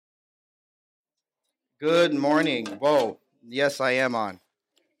Good morning. Whoa. Yes, I am on.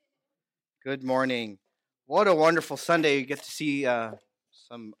 Good morning. What a wonderful Sunday. You get to see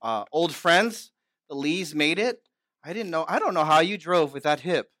some old friends. The Lees made it. I didn't know. I don't know how you drove with that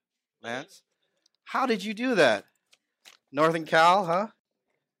hip, Lance. How did you do that? Northern Cal, huh?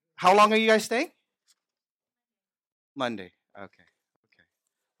 How long are you guys staying? Monday. Okay. Okay.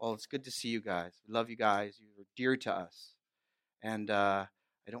 Well, it's good to see you guys. We love you guys. You're dear to us. And I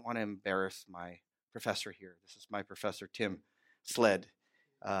don't want to embarrass my professor here. This is my professor, Tim Sled.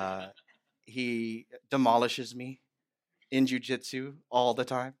 Uh, he demolishes me in jujitsu all the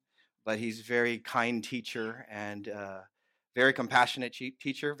time, but he's a very kind teacher and very compassionate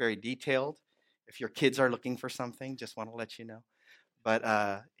teacher, very detailed. If your kids are looking for something, just want to let you know. But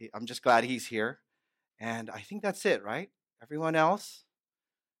I'm just glad he's here, and I think that's it, right? Everyone else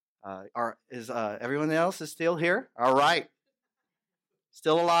everyone else is still here? All right,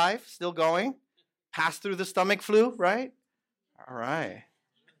 still alive, still going. Passed through the stomach flu, right? All right,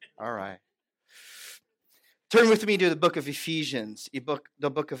 all right. Turn with me to the book of Ephesians, the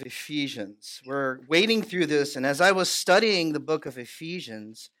book of Ephesians. We're wading through this, and as I was studying the book of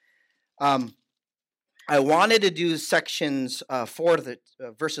Ephesians, um, I wanted to do sections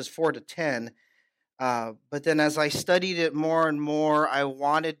verses 4 to 10, but then as I studied it more and more, I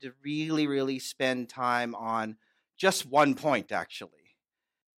wanted to really, really spend time on just one point, actually,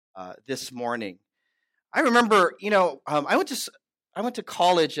 this morning. I remember, I went to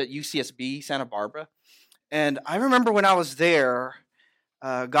college at UCSB, Santa Barbara. And I remember when I was there,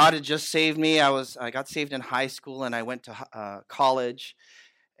 God had just saved me. I got saved in high school, and I went to college.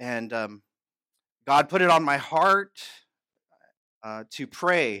 And God put it on my heart to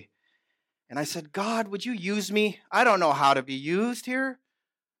pray. And I said, God, would you use me? I don't know how to be used here.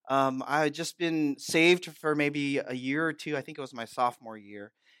 I had just been saved for maybe a year or two. I think it was my sophomore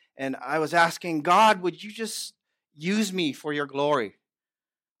year. And I was asking, God, would you just use me for your glory?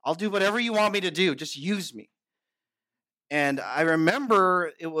 I'll do whatever you want me to do. Just use me. And I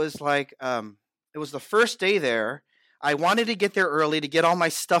remember it was the first day there. I wanted to get there early to get all my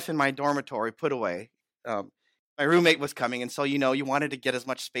stuff in my dormitory put away. My roommate was coming, and so you wanted to get as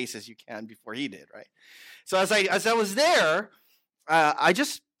much space as you can before he did, right? So as I was there, I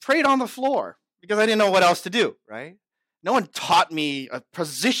just prayed on the floor because I didn't know what else to do, right? No one taught me a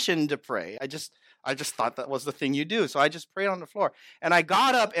position to pray. I just thought that was the thing you do. So I just prayed on the floor. And I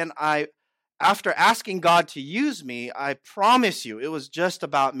got up and after asking God to use me, I promise you, it was just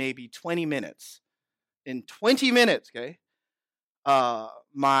about maybe 20 minutes. In 20 minutes, okay,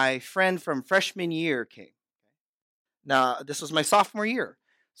 my friend from freshman year came. Now, this was my sophomore year.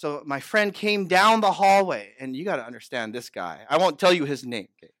 So my friend came down the hallway, and you got to understand this guy. I won't tell you his name,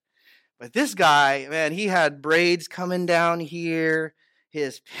 okay? But this guy, man, he had braids coming down here.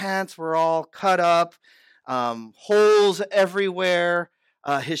 His pants were all cut up, holes everywhere.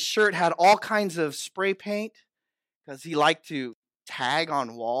 His shirt had all kinds of spray paint because he liked to tag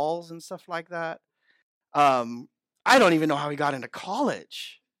on walls and stuff like that. I don't even know how he got into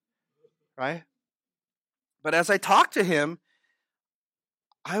college, right? But as I talked to him,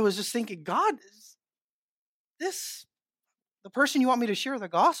 I was just thinking, God, is this the person you want me to share the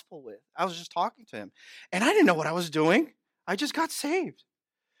gospel with? I was just talking to him, and I didn't know what I was doing. I just got saved.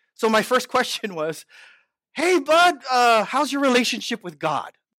 So my first question was, hey, bud, how's your relationship with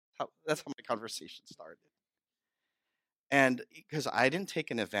God? That's how my conversation started. And because I didn't take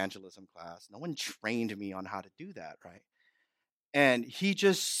an evangelism class, no one trained me on how to do that, right? And he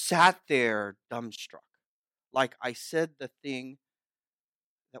just sat there dumbstruck, like I said the thing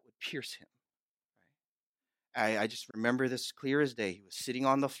that would pierce him. I just remember this clear as day. He was sitting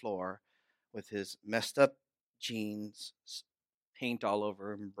on the floor with his messed up jeans, paint all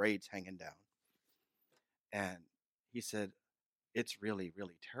over him, braids hanging down. And he said, it's really,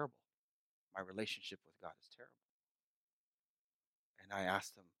 really terrible. My relationship with God is terrible. And I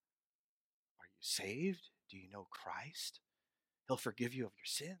asked him, are you saved? Do you know Christ? He'll forgive you of your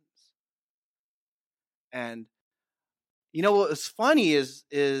sins. And what was funny is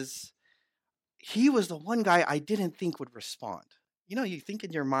he was the one guy I didn't think would respond. You think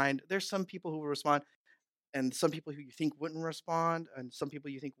in your mind, there's some people who will respond, and some people who you think wouldn't respond, and some people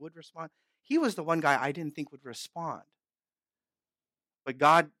you think would respond. He was the one guy I didn't think would respond. But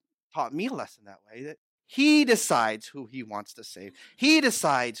God taught me a lesson that way, that he decides who he wants to save. He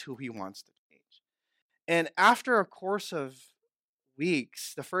decides who he wants to change. And after a course of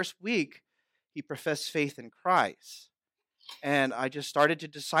weeks, the first week, he professed faith in Christ. And I just started to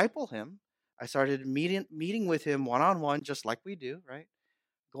disciple him. I started meeting with him one-on-one, just like we do, right?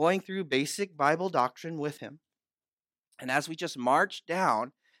 Going through basic Bible doctrine with him. And as we just marched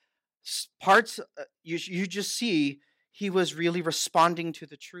down, Parts you just see he was really responding to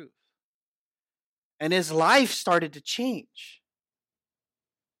the truth. And his life started to change.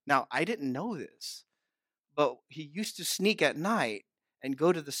 Now, I didn't know this, but he used to sneak at night and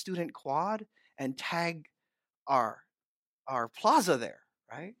go to the student quad and tag our plaza there,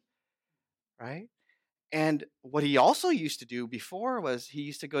 right? Right? And what he also used to do before was he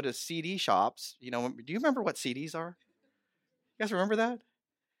used to go to CD shops. Do you remember what CDs are? You guys remember that?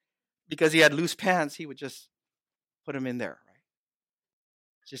 Because he had loose pants, he would just put them in there, right?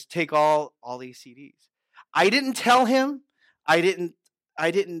 Just take all these CDs. I didn't tell him. I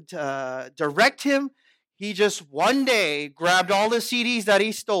didn't direct him. He just one day grabbed all the CDs that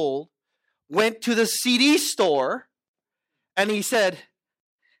he stole, went to the CD store, and he said,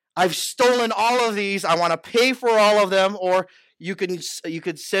 I've stolen all of these. I want to pay for all of them, or you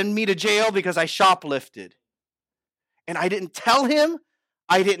could send me to jail because I shoplifted. And I didn't tell him.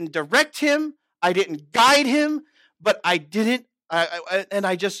 I didn't direct him. I didn't guide him. But I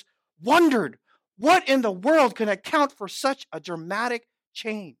just wondered, what in the world can account for such a dramatic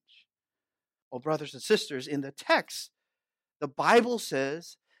change? Well, brothers and sisters, in the text, the Bible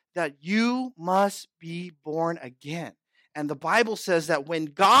says that you must be born again. And the Bible says that when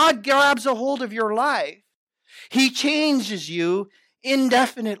God grabs a hold of your life, he changes you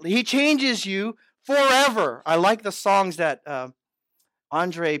indefinitely. He changes you forever. I like the songs that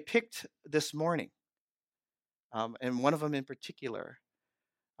Andre picked this morning. And one of them in particular,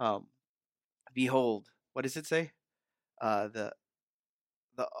 behold, what does it say? The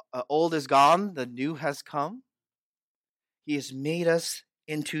old is gone, the new has come. He has made us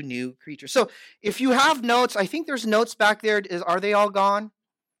into new creatures. So if you have notes, I think there's notes back there. Are they all gone?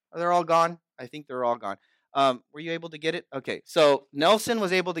 Are they all gone? I think they're all gone. Were you able to get it? Okay, so Nelson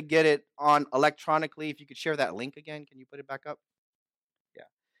was able to get it on electronically. If you could share that link again, can you put it back up?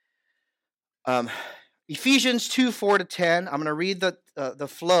 Yeah. Ephesians 2:4-10. I'm going to read the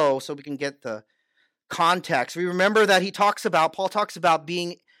flow so we can get the context. We remember that Paul talks about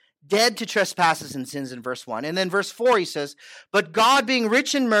being dead to trespasses and sins in verse 1. And then verse 4, he says, but God being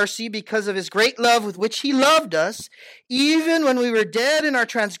rich in mercy because of his great love with which he loved us, even when we were dead in our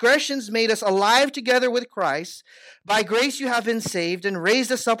transgressions, made us alive together with Christ. By grace you have been saved and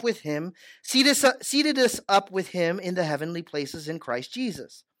raised us up with him, seated us up with him in the heavenly places in Christ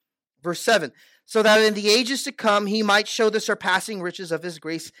Jesus. Verse 7, so that in the ages to come he might show the surpassing riches of his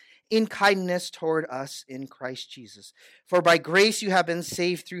grace in kindness toward us in Christ Jesus. For by grace you have been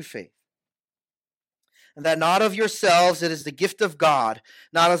saved through faith. And that not of yourselves, it is the gift of God,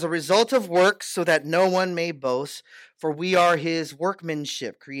 not as a result of works, so that no one may boast. For we are his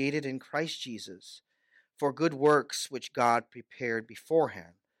workmanship, created in Christ Jesus, for good works which God prepared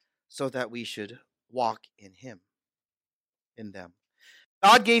beforehand, so that we should walk in them.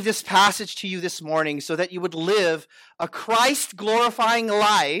 God gave this passage to you this morning so that you would live a Christ-glorifying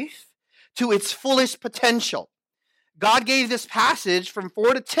life to its fullest potential. God gave this passage from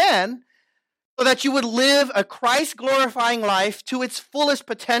 4-10 so that you would live a Christ-glorifying life to its fullest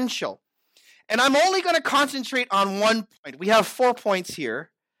potential. And I'm only going to concentrate on one point. We have 4 points here,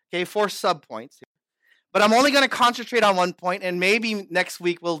 4 sub-points here. But I'm only going to concentrate on one point, and maybe next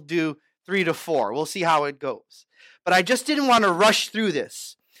week we'll do 3 to 4. We'll see how it goes. But I just didn't want to rush through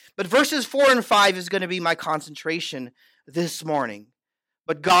this. But verses 4 and 5 is going to be my concentration this morning.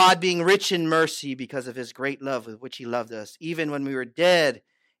 But God, being rich in mercy because of his great love with which he loved us, even when we were dead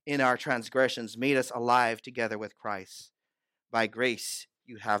in our transgressions, made us alive together with Christ. By grace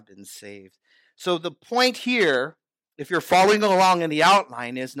you have been saved. So the point here, if you're following along in the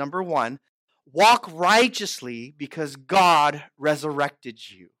outline, is number 1, walk righteously because God resurrected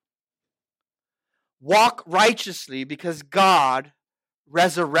you. Walk righteously because God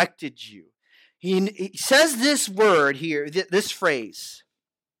resurrected you. He says this word here, this phrase,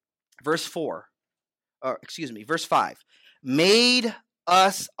 verse 5, made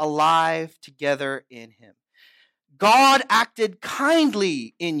us alive together in him. God acted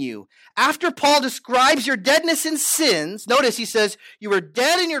kindly in you. After Paul describes your deadness in sins, notice he says, you were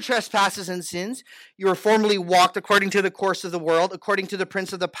dead in your trespasses and sins. You were formerly walked according to the course of the world, according to the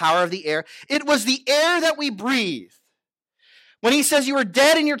prince of the power of the air. It was the air that we breathe. When he says you were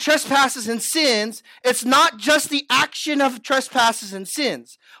dead in your trespasses and sins, it's not just the action of trespasses and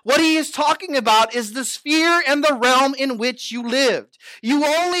sins. What he is talking about is the sphere and the realm in which you lived. You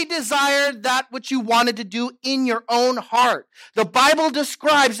only desired that which you wanted to do in your own heart. The Bible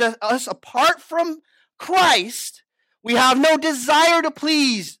describes that us apart from Christ, we have no desire to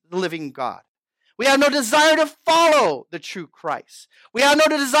please the living God. We have no desire to follow the true Christ. We have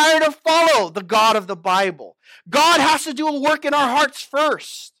no desire to follow the God of the Bible. God has to do a work in our hearts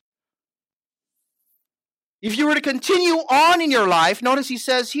first. If you were to continue on in your life, notice he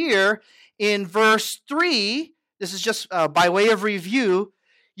says here in verse 3, this is just by way of review,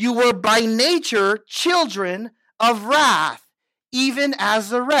 you were by nature children of wrath, even as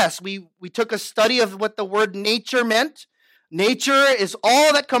the rest. We took a study of what the word nature meant. Nature is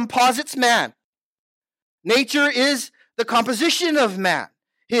all that composites man. Nature is the composition of man.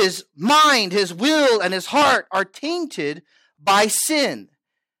 His mind, his will, and his heart are tainted by sin.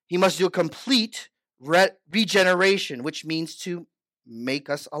 He must do a complete regeneration, which means to make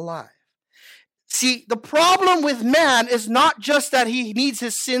us alive. See, the problem with man is not just that he needs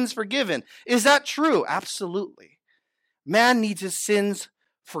his sins forgiven. Is that true? Absolutely. Man needs his sins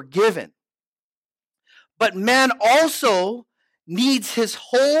forgiven. But man also needs his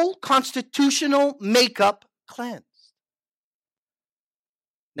whole constitutional makeup cleansed.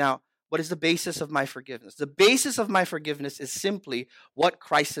 Now, what is the basis of my forgiveness? The basis of my forgiveness is simply what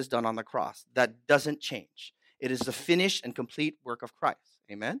Christ has done on the cross. That doesn't change. It is the finished and complete work of Christ.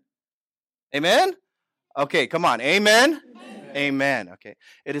 Amen? Amen? Okay, come on. Amen? Amen. Okay.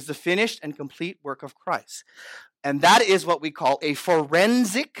 It is the finished and complete work of Christ. And that is what we call a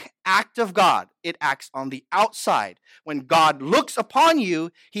forensic act of God. It acts on the outside. When God looks upon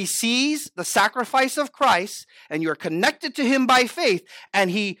you, he sees the sacrifice of Christ, and you're connected to him by faith, and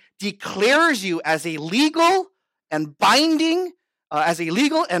he declares you as a legal and binding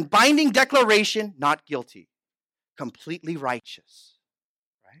declaration, not guilty, completely righteous.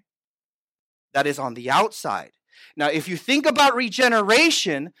 Right? That is on the outside. Now, if you think about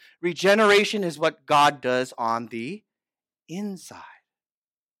regeneration, regeneration is what God does on the inside.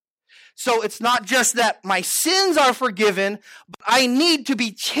 So it's not just that my sins are forgiven, but I need to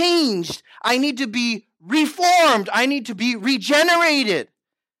be changed. I need to be reformed. I need to be regenerated.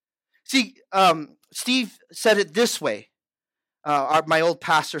 See, Steve said it this way. My old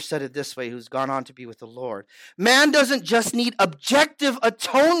pastor said it this way, who's gone on to be with the Lord. Man doesn't just need objective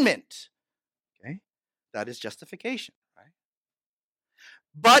atonement. That is justification, right?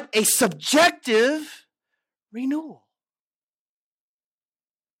 But a subjective renewal.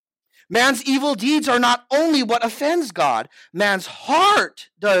 Man's evil deeds are not only what offends God, man's heart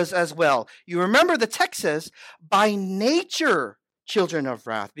does as well. You remember the text says, by nature, children of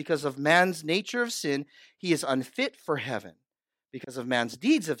wrath. Because of man's nature of sin, he is unfit for heaven. Because of man's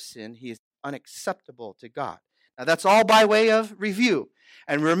deeds of sin, he is unacceptable to God. Now that's all by way of review.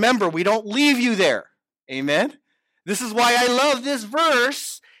 And remember, we don't leave you there. Amen. This is why I love this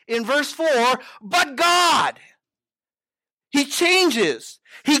verse in verse 4. But God, he changes.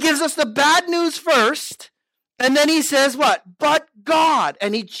 He gives us the bad news first, and then he says what? But God.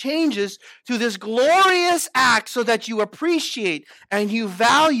 And he changes to this glorious act so that you appreciate and you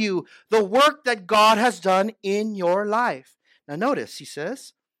value the work that God has done in your life. Now notice, he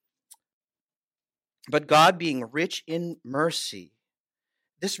says, but God being rich in mercy,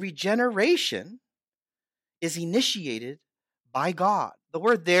 this regeneration is initiated by God. The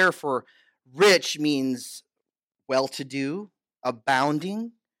word there for rich means well-to-do,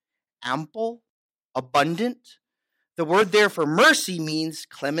 abounding, ample, abundant. The word there for mercy means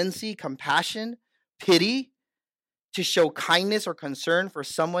clemency, compassion, pity, to show kindness or concern for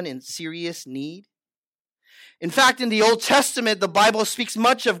someone in serious need. In fact, in the Old Testament, the Bible speaks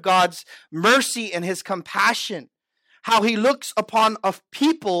much of God's mercy and his compassion, how he looks upon a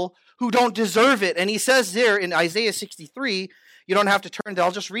people who don't deserve it. And he says there in Isaiah 63, you don't have to turn there,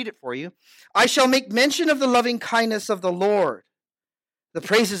 I'll just read it for you. I shall make mention of the loving kindness of the Lord, the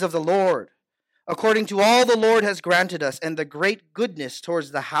praises of the Lord, according to all the Lord has granted us, and the great goodness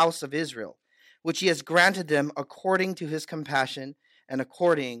towards the house of Israel, which he has granted them according to his compassion and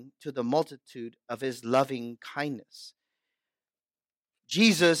according to the multitude of his loving kindness.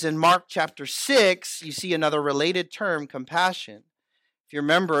 Jesus in Mark chapter 6, you see another related term, compassion. If you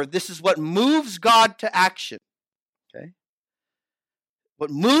remember, this is what moves God to action. Okay?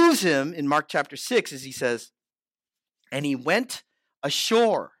 What moves him in Mark chapter 6 is he says, and he went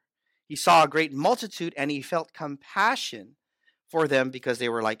ashore. He saw a great multitude and he felt compassion for them because they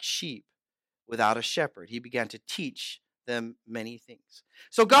were like sheep without a shepherd. He began to teach them many things.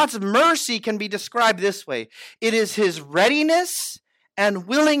 So God's mercy can be described this way. It is his readiness and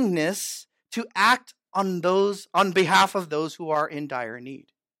willingness to act on behalf of those who are in dire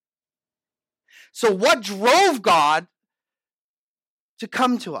need. So what drove God to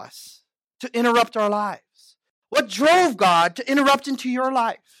come to us, to interrupt our lives? What drove God to interrupt into your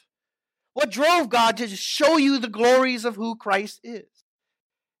life? What drove God to show you the glories of who Christ is?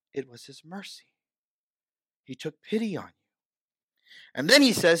 It was his mercy. He took pity on you. And then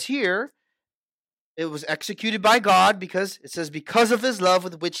he says here, it was executed by God because it says, because of his love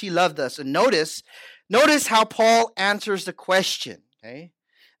with which he loved us. And notice, Notice how Paul answers the question, okay?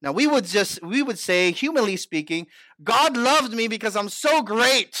 Now, we would say, humanly speaking, God loved me because I'm so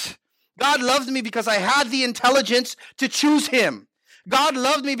great. God loved me because I had the intelligence to choose him. God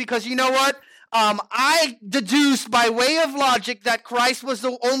loved me because, you know what? I deduced by way of logic that Christ was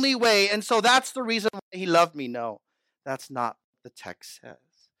the only way, and so that's the reason why he loved me. No, that's not what the text says.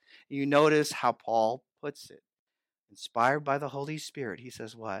 You notice how Paul puts it. Inspired by the Holy Spirit, he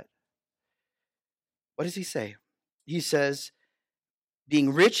says what? What does he say? He says,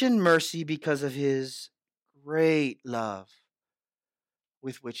 being rich in mercy because of his great love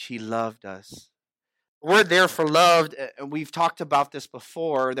with which he loved us. The word there for loved, and we've talked about this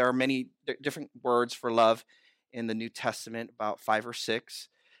before. There are many different words for love in the New Testament, about 5 or 6.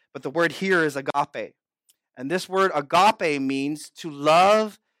 But the word here is agape. And this word agape means to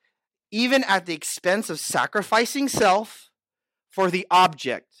love even at the expense of sacrificing self for the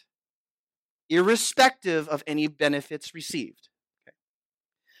object, irrespective of any benefits received. Okay.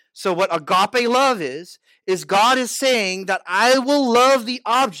 So what agape love is God is saying that I will love the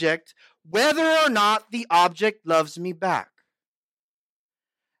object whether or not the object loves me back.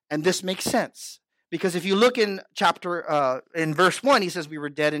 And this makes sense. Because if you look in in verse 1, he says we were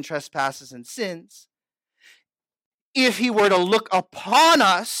dead in trespasses and sins. If he were to look upon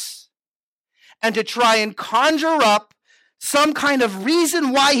us and to try and conjure up some kind of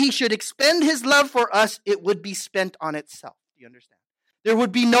reason why he should expend his love for us, it would be spent on itself. Do you understand? There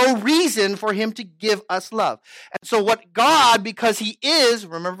would be no reason for him to give us love. And so what God, because he is,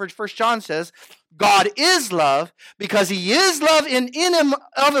 remember 1 John says, God is love, because he is love in him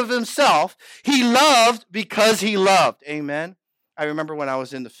of himself, he loved because he loved. Amen? I remember when I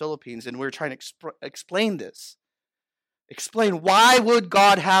was in the Philippines and we were trying to explain this. Explain why would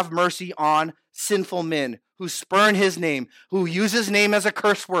God have mercy on sinful men who spurn his name, who use his name as a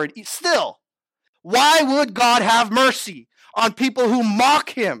curse word. Still, why would God have mercy on people who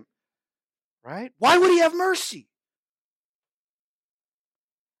mock him? Right? Why would he have mercy?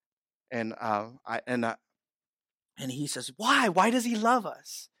 And he says, why? Why does he love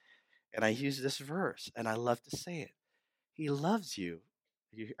us? And I use this verse, and I love to say it. He loves you.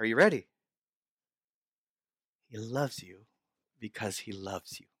 Are you ready? He loves you because he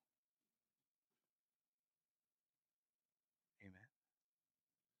loves you. Amen.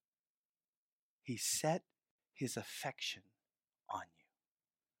 He set his affection on you.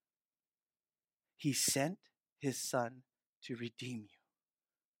 He sent his son to redeem you.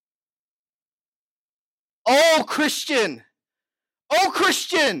 Oh, Christian! Oh,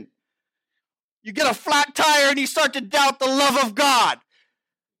 Christian! You get a flat tire and you start to doubt the love of God.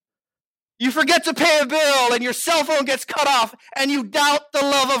 You forget to pay a bill and your cell phone gets cut off and you doubt the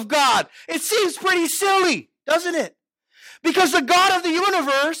love of God. It seems pretty silly, doesn't it? Because the God of the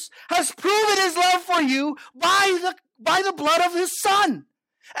universe has proven his love for you by the blood of his son.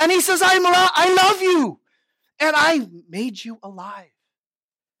 And he says, I love you and I made you alive.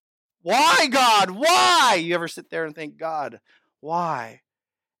 Why, God? Why? You ever sit there and think, God, why?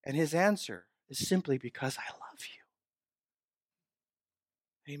 And his answer is simply because I love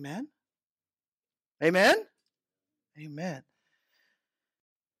you. Amen? Amen? Amen.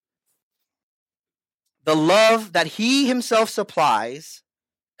 The love that he himself supplies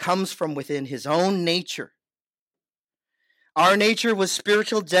comes from within his own nature. Our nature was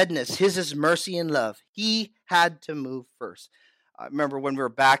spiritual deadness. His is mercy and love. He had to move first. I remember when we were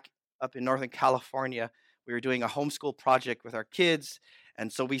back up in Northern California, we were doing a homeschool project with our kids.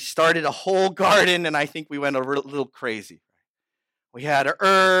 And so we started a whole garden, and I think we went a little crazy. We had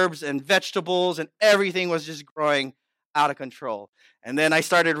herbs and vegetables, and everything was just growing out of control. And then I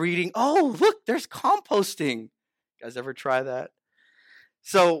started reading, oh, look, there's composting. You guys ever try that?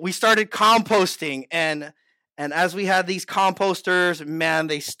 So we started composting, and as we had these composters, man,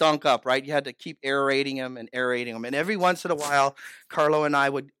 they stunk up, right? You had to keep aerating them. And every once in a while, Carlo and I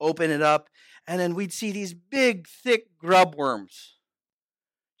would open it up, and then we'd see these big, thick grub worms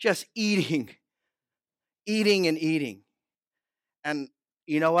just eating. And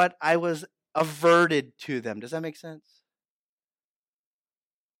you know what? I was averted to them. Does that make sense?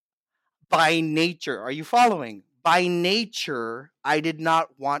 By nature. Are you following? By nature, I did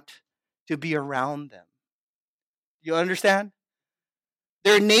not want to be around them. You understand?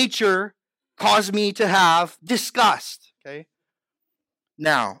 Their nature caused me to have disgust. Okay?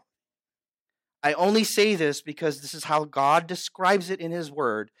 Now, I only say this because this is how God describes it in his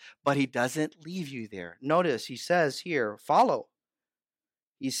word, but he doesn't leave you there. Notice he says here, follow.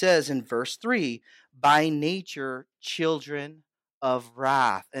 He says in verse 3, by nature, children of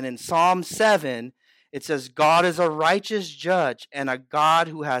wrath. And in Psalm 7, It says God is a righteous judge and a God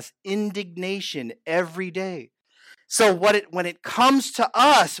who has indignation every day. So when it comes to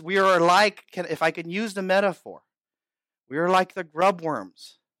us, we are like, if I can use the metaphor, we are like the grub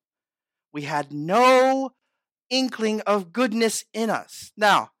worms. We had no inkling of goodness in us.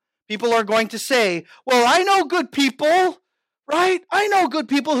 Now, people are going to say, well, I know good people, right? I know good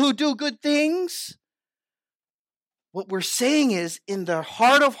people who do good things. What we're saying is, in the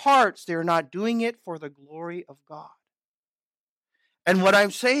heart of hearts, they're not doing it for the glory of God. And what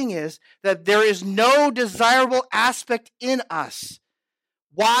I'm saying is that there is no desirable aspect in us.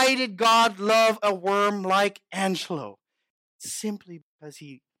 Why did God love a worm like Angelo? Simply because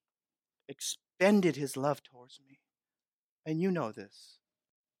he expended his love towards me. And you know this,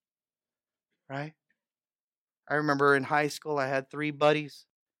 right? I remember in high school, I had 3 buddies.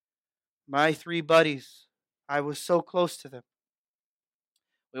 My 3 buddies, I was so close to them.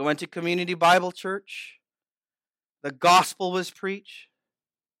 We went to Community Bible Church. The gospel was preached.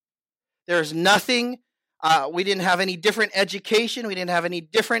 There's nothing, we didn't have any different education. We didn't have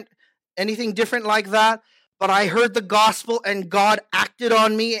anything different like that. But I heard the gospel and God acted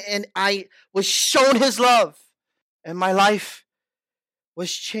on me and I was shown his love. And my life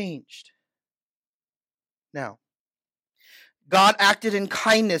was changed. Now, God acted in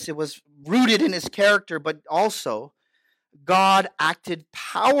kindness. It was rooted in his character, but also God acted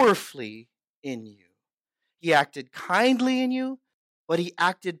powerfully in you. He acted kindly in you, but he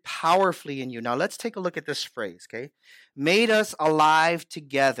acted powerfully in you. Now, let's take a look at this phrase, okay? Made us alive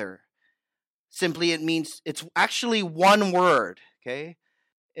together. Simply, it means, it's actually one word, okay?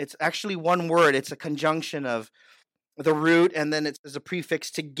 It's actually one word. It's a conjunction of the root, and then it's a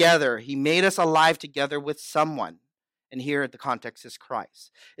prefix together. He made us alive together with someone. And here the context is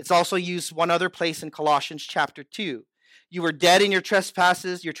Christ. It's also used one other place in Colossians chapter 2. You were dead in your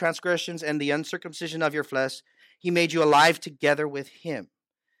trespasses, your transgressions, and the uncircumcision of your flesh. He made you alive together with him.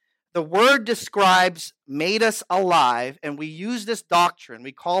 The word describes made us alive, and we use this doctrine.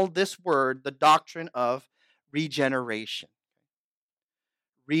 We call this word the doctrine of regeneration.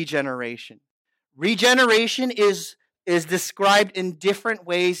 Regeneration. Regeneration is described in different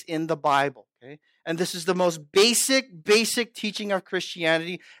ways in the Bible. Okay? And this is the most basic teaching of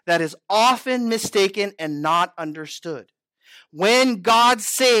Christianity that is often mistaken and not understood. When God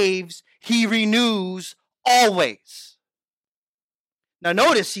saves, he renews always. Now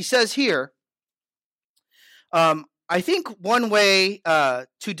notice, he says here, I think one way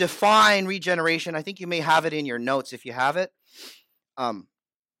to define regeneration, I think you may have it in your notes if you have it. Martin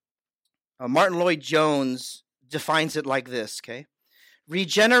Lloyd-Jones defines it like this, okay?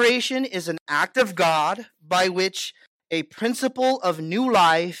 Regeneration is an act of God by which a principle of new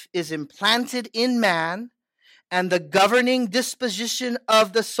life is implanted in man and the governing disposition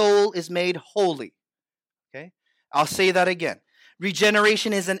of the soul is made holy. Okay? I'll say that again.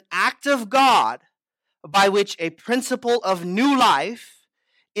 Regeneration is an act of God by which a principle of new life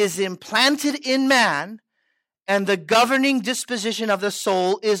is implanted in man and the governing disposition of the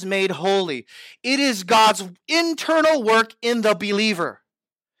soul is made holy. It is God's internal work in the believer.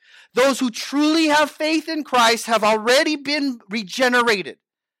 Those who truly have faith in Christ have already been regenerated,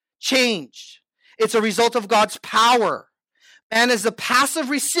 changed. It's a result of God's power. Man is the passive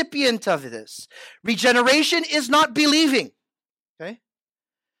recipient of this. Regeneration is not believing. Okay?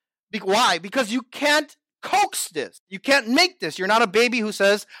 Why? Because you can't coax this. You can't make this. You're not a baby who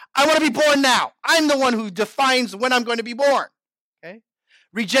says, I want to be born now. I'm the one who defines when I'm going to be born. Okay?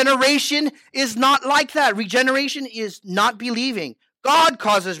 Regeneration is not like that. Regeneration is not believing. God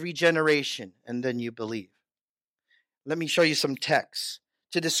causes regeneration, and then you believe. Let me show you some texts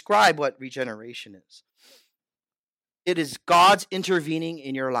to describe what regeneration is. It is God's intervening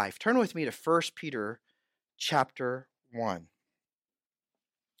in your life. Turn with me to 1 Peter chapter 1.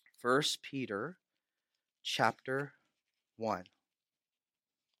 1 Peter chapter 1.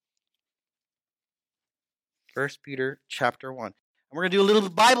 1 Peter chapter 1. And we're going to do a little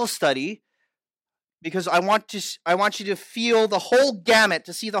Bible study because I want you to feel the whole gamut,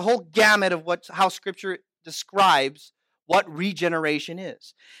 to see the whole gamut of how Scripture describes what regeneration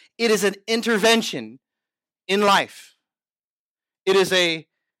is. It is an intervention in life. It is a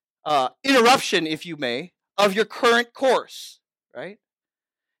interruption, if you may, of your current course, right?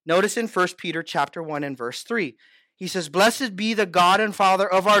 Notice in 1 Peter chapter 1 and verse 3, he says, Blessed be the God and Father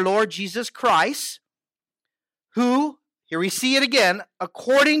of our Lord Jesus Christ, who, here we see it again,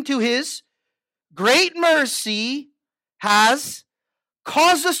 according to his great mercy, has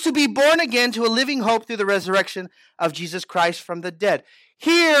caused us to be born again to a living hope through the resurrection of Jesus Christ from the dead.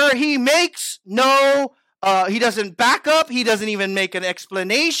 Here he makes no He doesn't back up. He doesn't even make an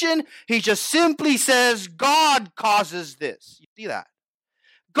explanation. He just simply says, God causes this. You see that?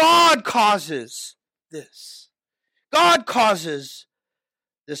 God causes this. God causes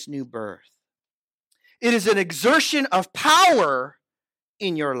this new birth. It is an exertion of power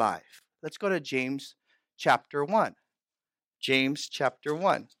in your life. Let's go to James chapter 1. James chapter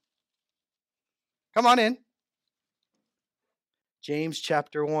 1. Come on in. James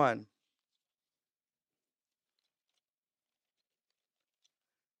chapter 1.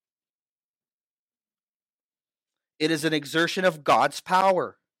 It is an exertion of God's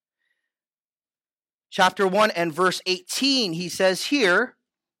power. Chapter 1 and verse 18, he says here,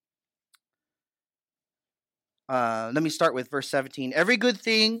 let me start with verse 17. Every good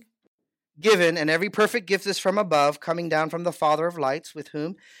thing given and every perfect gift is from above, coming down from the Father of lights, with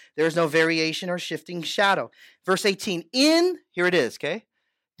whom there is no variation or shifting shadow. Verse 18, here it is, okay?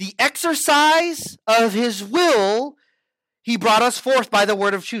 The exercise of his will, he brought us forth by the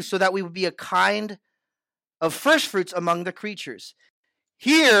word of truth, so that we would be a kind of first fruits among the creatures.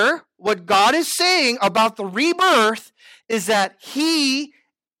 Here, what God is saying about the rebirth is that he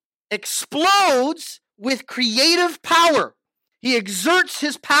explodes with creative power. He exerts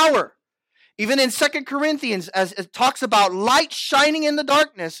his power. Even in 2 Corinthians, as it talks about light shining in the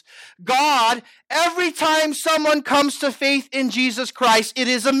darkness, God, every time someone comes to faith in Jesus Christ, it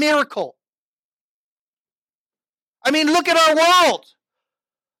is a miracle. I mean, look at our world.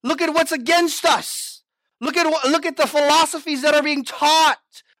 Look at what's against us. Look at the philosophies that are being taught.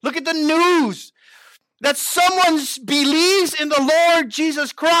 Look at the news. That someone believes in the Lord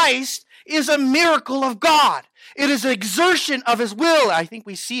Jesus Christ is a miracle of God. It is an exertion of his will. I think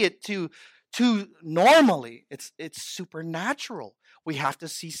we see it too normally. It's supernatural. We have to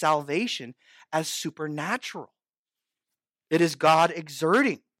see salvation as supernatural. It is God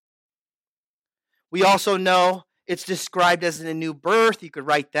exerting. We also know it's described as a new birth. You could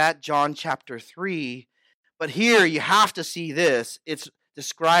write that, John chapter 3. But here you have to see this. It's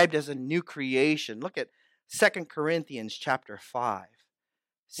described as a new creation. Look at 2 Corinthians chapter 5.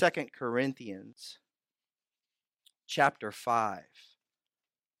 2 Corinthians chapter 5.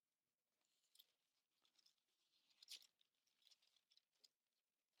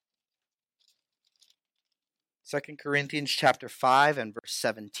 Second Corinthians chapter 5 and verse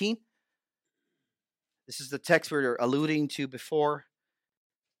 17. This is the text we were alluding to before.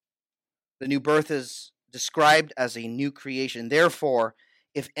 The new birth is described as a new creation. Therefore,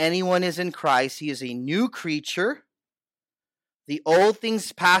 if anyone is in Christ, he is a new creature. The old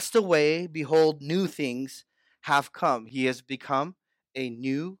things passed away. Behold, new things have come. He has become a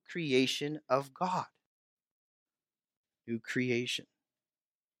new creation of God. New creation.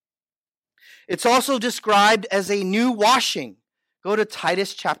 It's also described as a new washing. Go to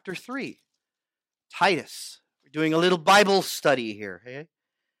Titus chapter 3. Titus. We're doing a little Bible study here. Okay?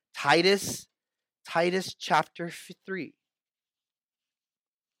 Titus chapter 3.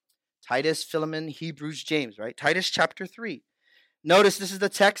 Titus, Philemon, Hebrews, James, right? Titus chapter 3. Notice this is the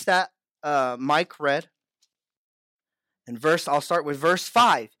text that Mike read. And I'll start with verse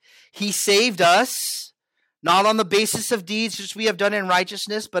 5. He saved us, not on the basis of deeds which we have done in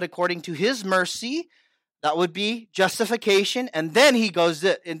righteousness, but according to his mercy. That would be justification. And then he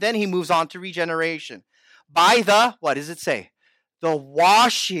moves on to regeneration. By the, what does it say? The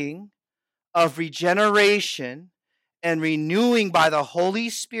washing of regeneration and renewing by the Holy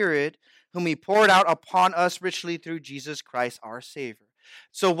Spirit, whom he poured out upon us richly through Jesus Christ our Savior.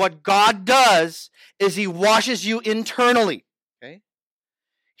 So what God does is he washes you internally. Okay?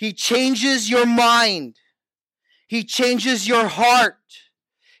 He changes your mind. He changes your heart.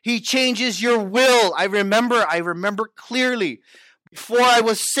 He changes your will. I remember clearly, before I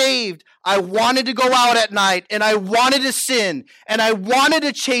was saved, I wanted to go out at night and I wanted to sin and I wanted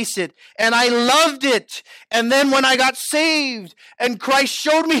to chase it and I loved it. And then when I got saved and Christ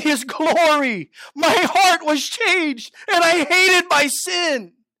showed me his glory, my heart was changed and I hated my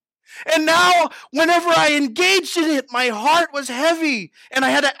sin. And now, whenever I engaged in it, my heart was heavy and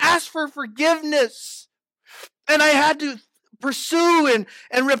I had to ask for forgiveness. And I had to pursue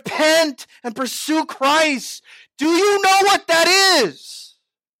and repent and pursue Christ. Do you know what that is?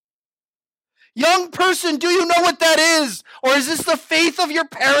 Young person, do you know what that is? Or is this the faith of your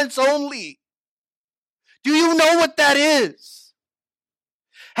parents only? Do you know what that is?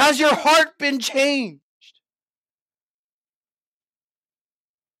 Has your heart been changed?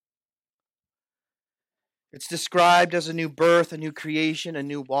 It's described as a new birth, a new creation, a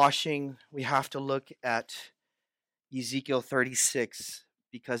new washing. We have to look at Ezekiel 36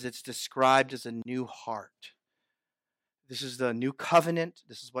 because it's described as a new heart. This is the new covenant.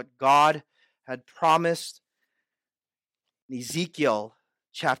 This is what God had promised in Ezekiel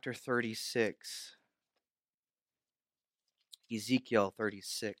chapter 36. Ezekiel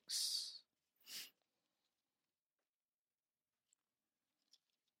 36.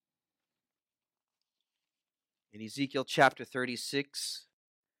 In Ezekiel chapter 36,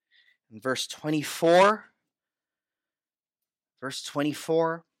 in verse 24. Verse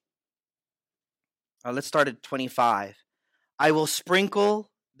 24. Let's start at 25. I will sprinkle,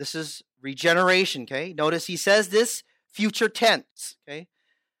 this is regeneration, okay? Notice he says this future tense, okay?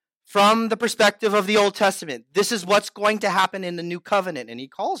 From the perspective of the Old Testament. This is what's going to happen in the new covenant, and he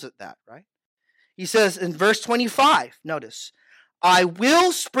calls it that, right? He says in verse 25, notice, I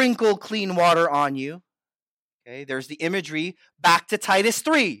will sprinkle clean water on you. Okay, there's the imagery back to Titus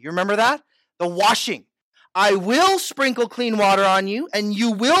 3. You remember that? The washing. I will sprinkle clean water on you, and you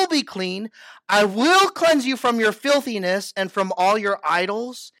will be clean. I will cleanse you from your filthiness and from all your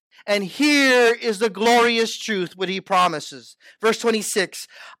idols. And here is the glorious truth, what he promises. Verse 26,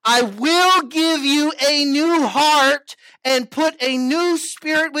 I will give you a new heart and put a new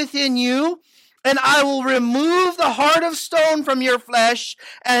spirit within you, and I will remove the heart of stone from your flesh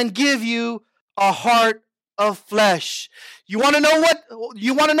and give you a heart of flesh. You want to know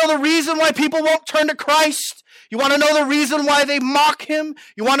the reason why people won't turn to Christ? You want to know the reason why they mock him?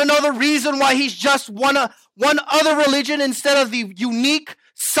 You want to know the reason why he's just one other religion instead of the unique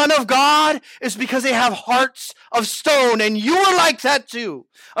Son of God? Is because they have hearts of stone, and you are like that too,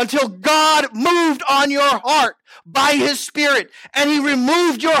 until God moved on your heart by his Spirit, and he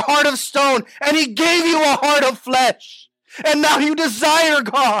removed your heart of stone, and he gave you a heart of flesh, and now you desire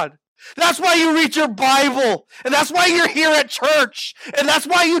God. That's why you read your Bible, and that's why you're here at church, and that's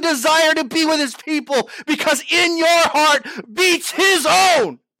why you desire to be with his people, because in your heart beats his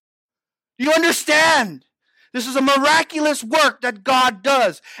own. Do you understand? This is a miraculous work that God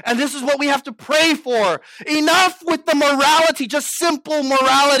does, and this is what we have to pray for. Enough with the morality, just simple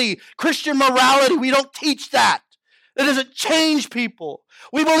morality, Christian morality. We don't teach that. That doesn't change people.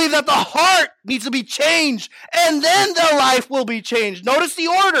 We believe that the heart needs to be changed, and then their life will be changed. Notice the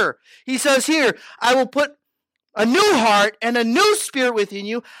order. He says here, I will put a new heart and a new spirit within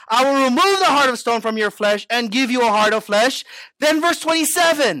you. I will remove the heart of stone from your flesh and give you a heart of flesh. Then verse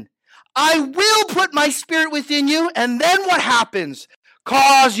 27, I will put my spirit within you, and then what happens?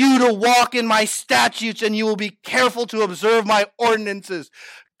 Cause you to walk in my statutes, and you will be careful to observe my ordinances.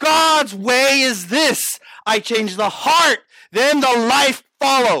 God's way is this. I change the heart, then the life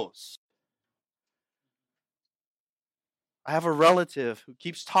follows. I have a relative who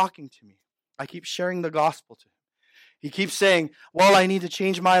keeps talking to me. I keep sharing the gospel to him. He keeps saying, well, I need to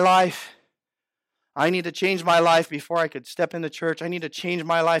change my life. I need to change my life before I could step into church. I need to change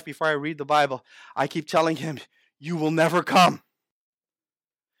my life before I read the Bible. I keep telling him, you will never come.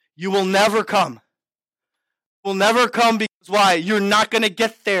 You will never come. You will never come because why? You're not going to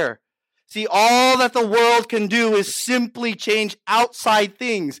get there. See, all that the world can do is simply change outside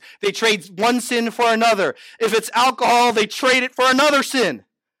things. They trade one sin for another. If it's alcohol, they trade it for another sin.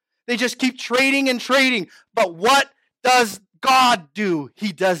 They just keep trading and trading. But what does God do?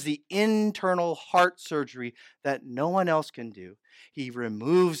 He does the internal heart surgery that no one else can do. He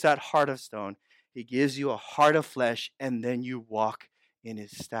removes that heart of stone. He gives you a heart of flesh, and then you walk in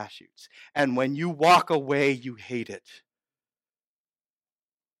his statutes. And when you walk away, you hate it.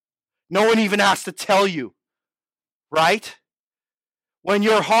 No one even has to tell you, right? When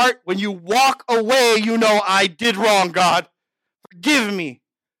you walk away, you know, I did wrong, God. Forgive me.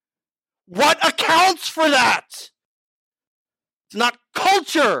 What accounts for that? It's not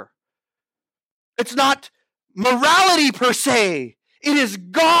culture. It's not morality per se. It is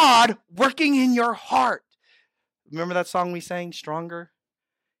God working in your heart. Remember that song we sang, Stronger?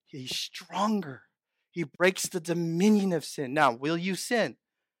 He's stronger. He breaks the dominion of sin. Now, will you sin?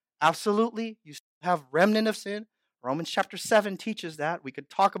 Absolutely. You have remnant of sin. Romans chapter 7 teaches that. We could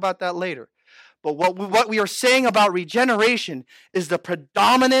talk about that later. But what we are saying about regeneration is the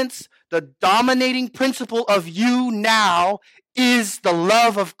predominance, the dominating principle of you now is the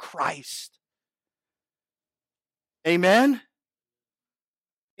love of Christ. Amen?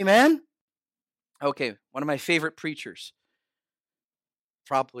 Amen? Okay, one of my favorite preachers.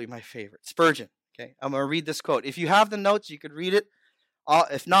 Probably my favorite. Spurgeon. Okay, I'm going to read this quote. If you have the notes, you could read it.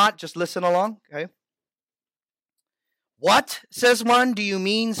 If not, just listen along, okay? What, says one, do you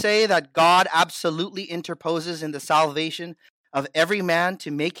mean say that God absolutely interposes in the salvation of every man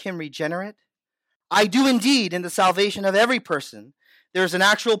to make him regenerate? I do indeed in the salvation of every person. There is an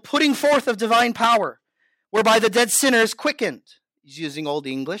actual putting forth of divine power, whereby the dead sinner is quickened. He's using Old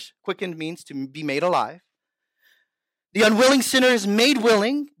English. Quickened means to be made alive. The unwilling sinner is made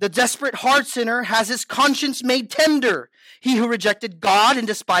willing. The desperate hard sinner has his conscience made tender. He who rejected God and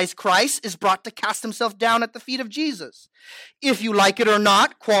despised Christ is brought to cast himself down at the feet of Jesus. If you like it or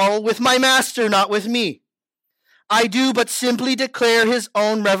not, quarrel with my master, not with me. I do but simply declare his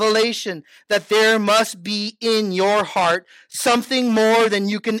own revelation, that there must be in your heart something more than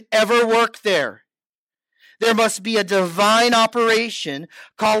you can ever work there. There must be a divine operation.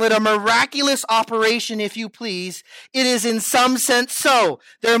 Call it a miraculous operation if you please. It is in some sense so.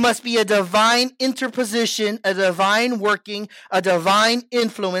 There must be a divine interposition, a divine working, a divine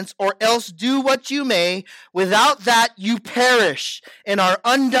influence, or else do what you may. Without that you perish and are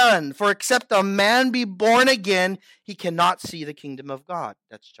undone. For except a man be born again, he cannot see the kingdom of God.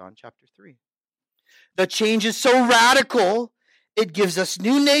 That's John chapter 3. The change is so radical, it gives us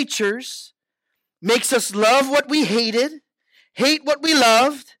new natures, makes us love what we hated, hate what we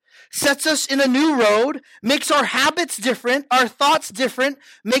loved, sets us in a new road, makes our habits different, our thoughts different,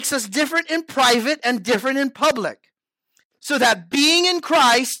 makes us different in private and different in public. So that being in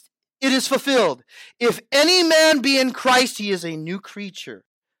Christ, it is fulfilled. If any man be in Christ, he is a new creature.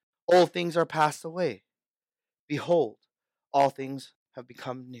 Old things are passed away. Behold, all things have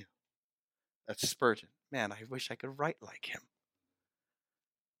become new. That's Spurgeon. Man, I wish I could write like him.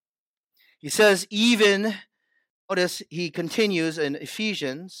 He says, even, notice he continues in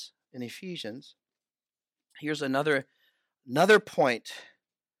Ephesians. Here's another point.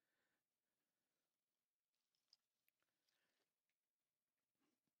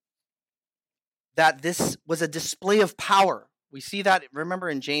 That this was a display of power. We see that, remember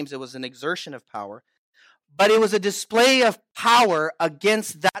in James, it was an exertion of power. But it was a display of power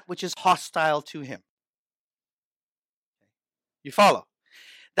against that which is hostile to him. You follow?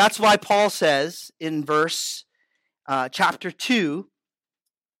 That's why Paul says in verse chapter 2,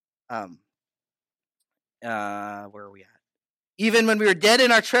 where are we at? Even when we were dead in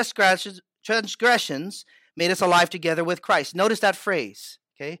our transgressions, made us alive together with Christ. Notice that phrase,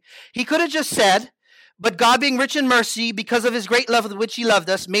 okay? He could have just said, but God being rich in mercy, because of his great love with which he loved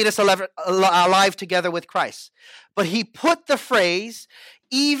us, made us alive together with Christ. But he put the phrase,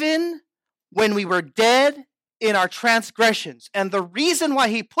 even when we were dead in our transgressions. And the reason why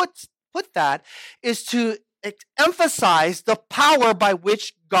he put that is to emphasize the power by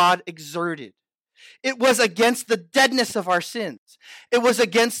which God exerted. It was against the deadness of our sins. It was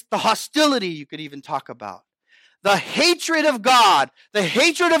against the hostility, you could even talk about. The hatred of God, the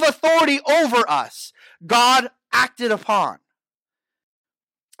hatred of authority over us, God acted upon.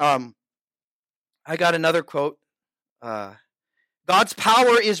 I got another quote. God's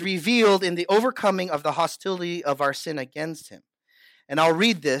power is revealed in the overcoming of the hostility of our sin against him. And I'll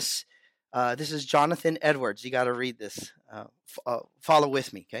read this. This is Jonathan Edwards. You got to read this. Follow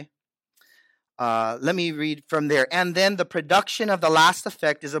with me, okay? Let me read from there. And then the production of the last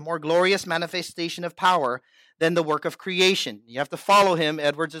effect is a more glorious manifestation of power than the work of creation. You have to follow him.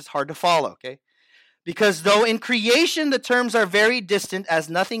 Edwards is hard to follow, okay? Because though in creation the terms are very distant, as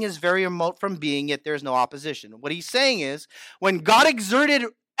nothing is very remote from being, yet there is no opposition. What he's saying is, when God exerted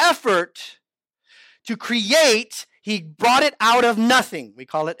effort to create, he brought it out of nothing. We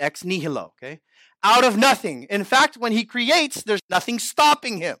call it ex nihilo, okay? Out of nothing. In fact, when he creates, there's nothing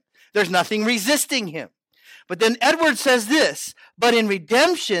stopping him. There's nothing resisting him. But then Edwards says this, but in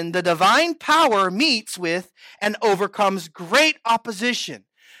redemption, the divine power meets with and overcomes great opposition.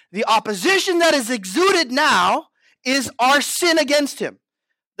 The opposition that is exuded now is our sin against him,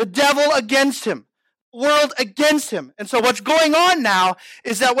 the devil against him, the world against him. And so what's going on now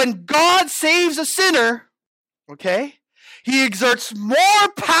is that when God saves a sinner, okay, he exerts more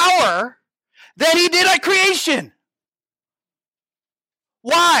power than he did at creation.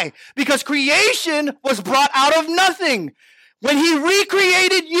 Why? Because creation was brought out of nothing. When he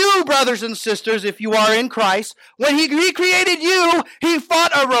recreated you, brothers and sisters, if you are in Christ, when he recreated you, he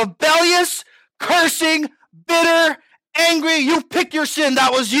fought a rebellious, cursing, bitter, angry, you pick your sin,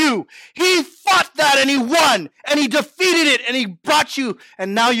 that was you. He fought that and he won and he defeated it and he brought you,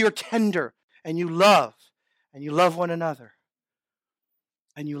 and now you're tender and you love one another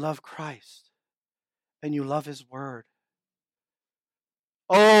and you love Christ and you love his word.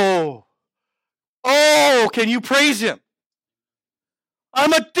 Oh, can you praise him?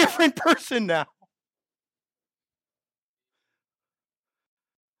 I'm a different person now.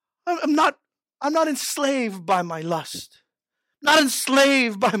 I'm not enslaved by my lust. Not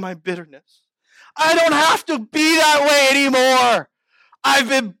enslaved by my bitterness. I don't have to be that way anymore. I've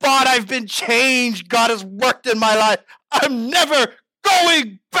been bought. I've been changed. God has worked in my life. I'm never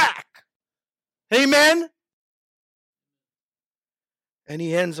going back. Amen? And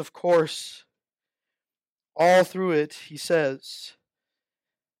he ends, of course, All through it, he says,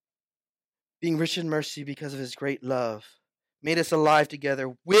 being rich in mercy because of his great love, made us alive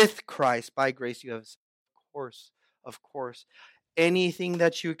together with Christ. By grace you have, of course. Anything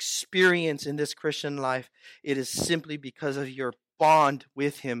that you experience in this Christian life, it is simply because of your bond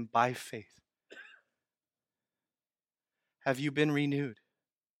with him by faith. Have you been renewed?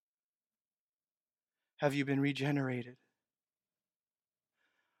 Have you been regenerated?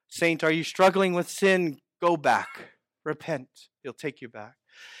 Saint, are you struggling with sin? Go back. Repent. He'll take you back.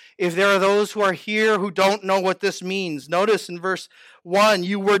 If there are those who are here who don't know what this means, notice in verse 1,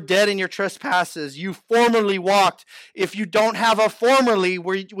 you were dead in your trespasses. You formerly walked. If you don't have a formerly,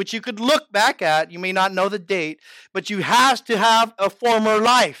 which you could look back at, you may not know the date, but you have to have a former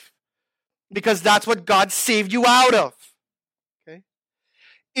life because that's what God saved you out of. Okay?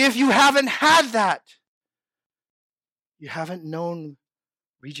 If you haven't had that, you haven't known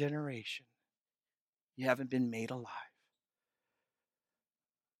regeneration. You haven't been made alive.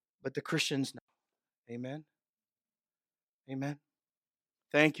 But the Christians know. Amen? Amen?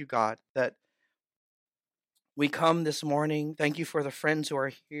 Thank you, God, that we come this morning. Thank you for the friends who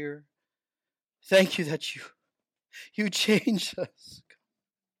are here. Thank you that you changed us.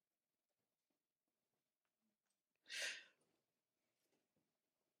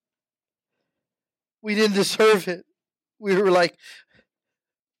 We didn't deserve it. We were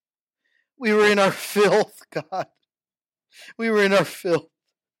in our filth, God. We were in our filth.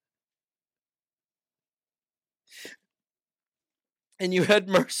 And you had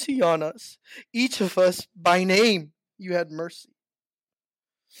mercy on us. Each of us, by name, you had mercy.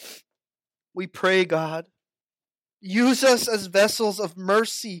 We pray, God, use us as vessels of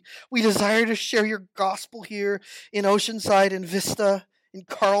mercy. We desire to share your gospel here in Oceanside, in Vista, in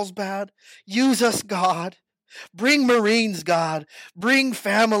Carlsbad. Use us, God. Bring Marines, God. Bring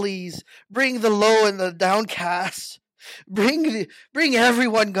families. Bring the low and the downcast. Bring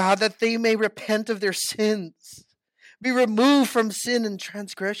everyone, God, that they may repent of their sins. Be removed from sin and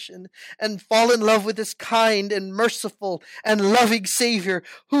transgression and fall in love with this kind and merciful and loving Savior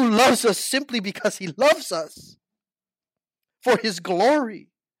who loves us simply because he loves us for his glory.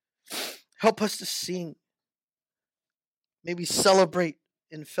 Help us to sing. May we celebrate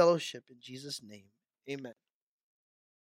in fellowship in Jesus' name. Amen.